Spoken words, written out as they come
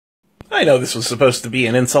I know this was supposed to be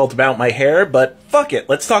an insult about my hair, but fuck it,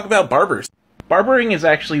 let's talk about barbers. Barbering is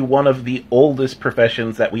actually one of the oldest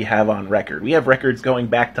professions that we have on record. We have records going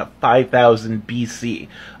back to 5000 BC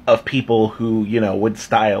of people who, would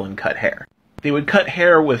style and cut hair. They would cut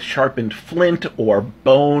hair with sharpened flint or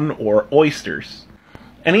bone or oysters.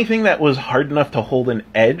 Anything that was hard enough to hold an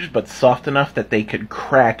edge, but soft enough that they could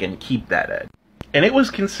crack and keep that edge. And it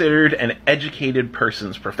was considered an educated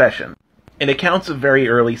person's profession. In accounts of very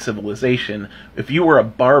early civilization, if you were a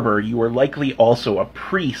barber, you were likely also a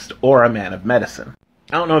priest or a man of medicine.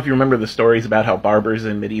 I don't know if you remember the stories about how barbers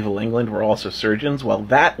in medieval England were also surgeons. Well,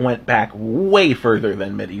 that went back way further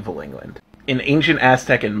than medieval England. In ancient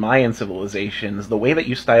Aztec and Mayan civilizations, the way that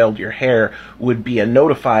you styled your hair would be a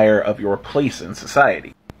notifier of your place in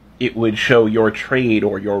society. It would show your trade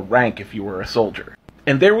or your rank if you were a soldier.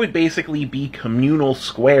 And there would basically be communal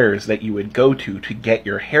squares that you would go to get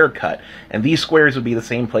your hair cut, and these squares would be the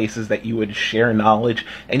same places that you would share knowledge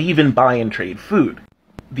and even buy and trade food.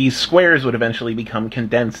 These squares would eventually become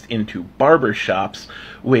condensed into barber shops,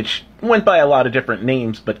 which went by a lot of different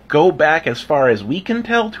names, but go back as far as we can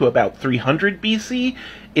tell to about 300 BC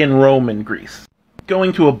in Rome and Greece.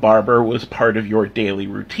 Going to a barber was part of your daily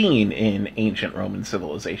routine in ancient Roman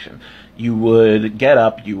civilization. You would get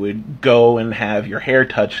up, you would go and have your hair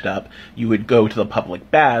touched up, you would go to the public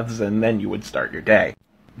baths, and then you would start your day.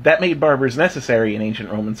 That made barbers necessary in ancient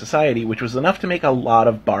Roman society, which was enough to make a lot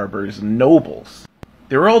of barbers nobles.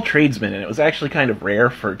 They were all tradesmen, and it was actually kind of rare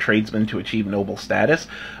for tradesmen to achieve noble status,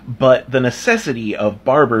 but the necessity of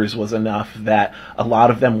barbers was enough that a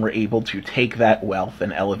lot of them were able to take that wealth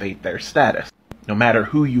and elevate their status. No matter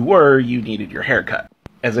who you were, you needed your haircut.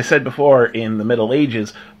 As I said before, in the Middle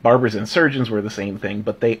Ages, barbers and surgeons were the same thing,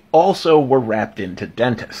 but they also were wrapped into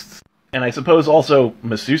dentists. And I suppose also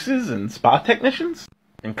masseuses and spa technicians?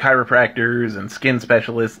 And chiropractors and skin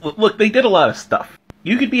specialists. Look, they did a lot of stuff.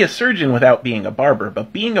 You could be a surgeon without being a barber,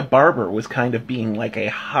 but being a barber was kind of being like a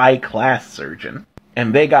high-class surgeon.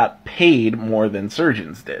 And they got paid more than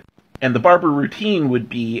surgeons did. And the barber routine would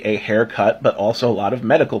be a haircut, but also a lot of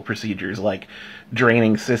medical procedures like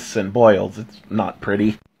draining cysts and boils. It's not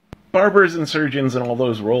pretty. Barbers and surgeons and all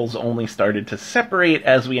those roles only started to separate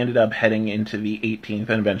as we ended up heading into the 18th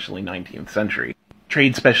and eventually 19th century.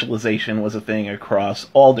 Trade specialization was a thing across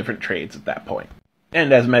all different trades at that point.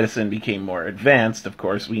 And as medicine became more advanced, of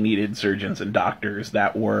course, we needed surgeons and doctors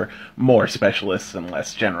that were more specialists and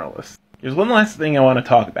less generalists. There's one last thing I want to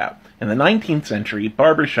talk about. In the 19th century,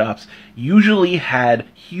 barbershops usually had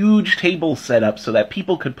huge tables set up so that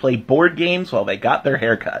people could play board games while they got their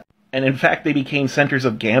hair cut. And in fact, they became centers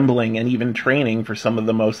of gambling and even training for some of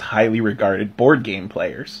the most highly regarded board game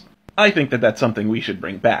players. I think that that's something we should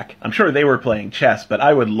bring back. I'm sure they were playing chess, but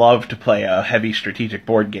I would love to play a heavy strategic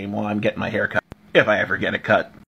board game while I'm getting my hair cut. If I ever get it cut.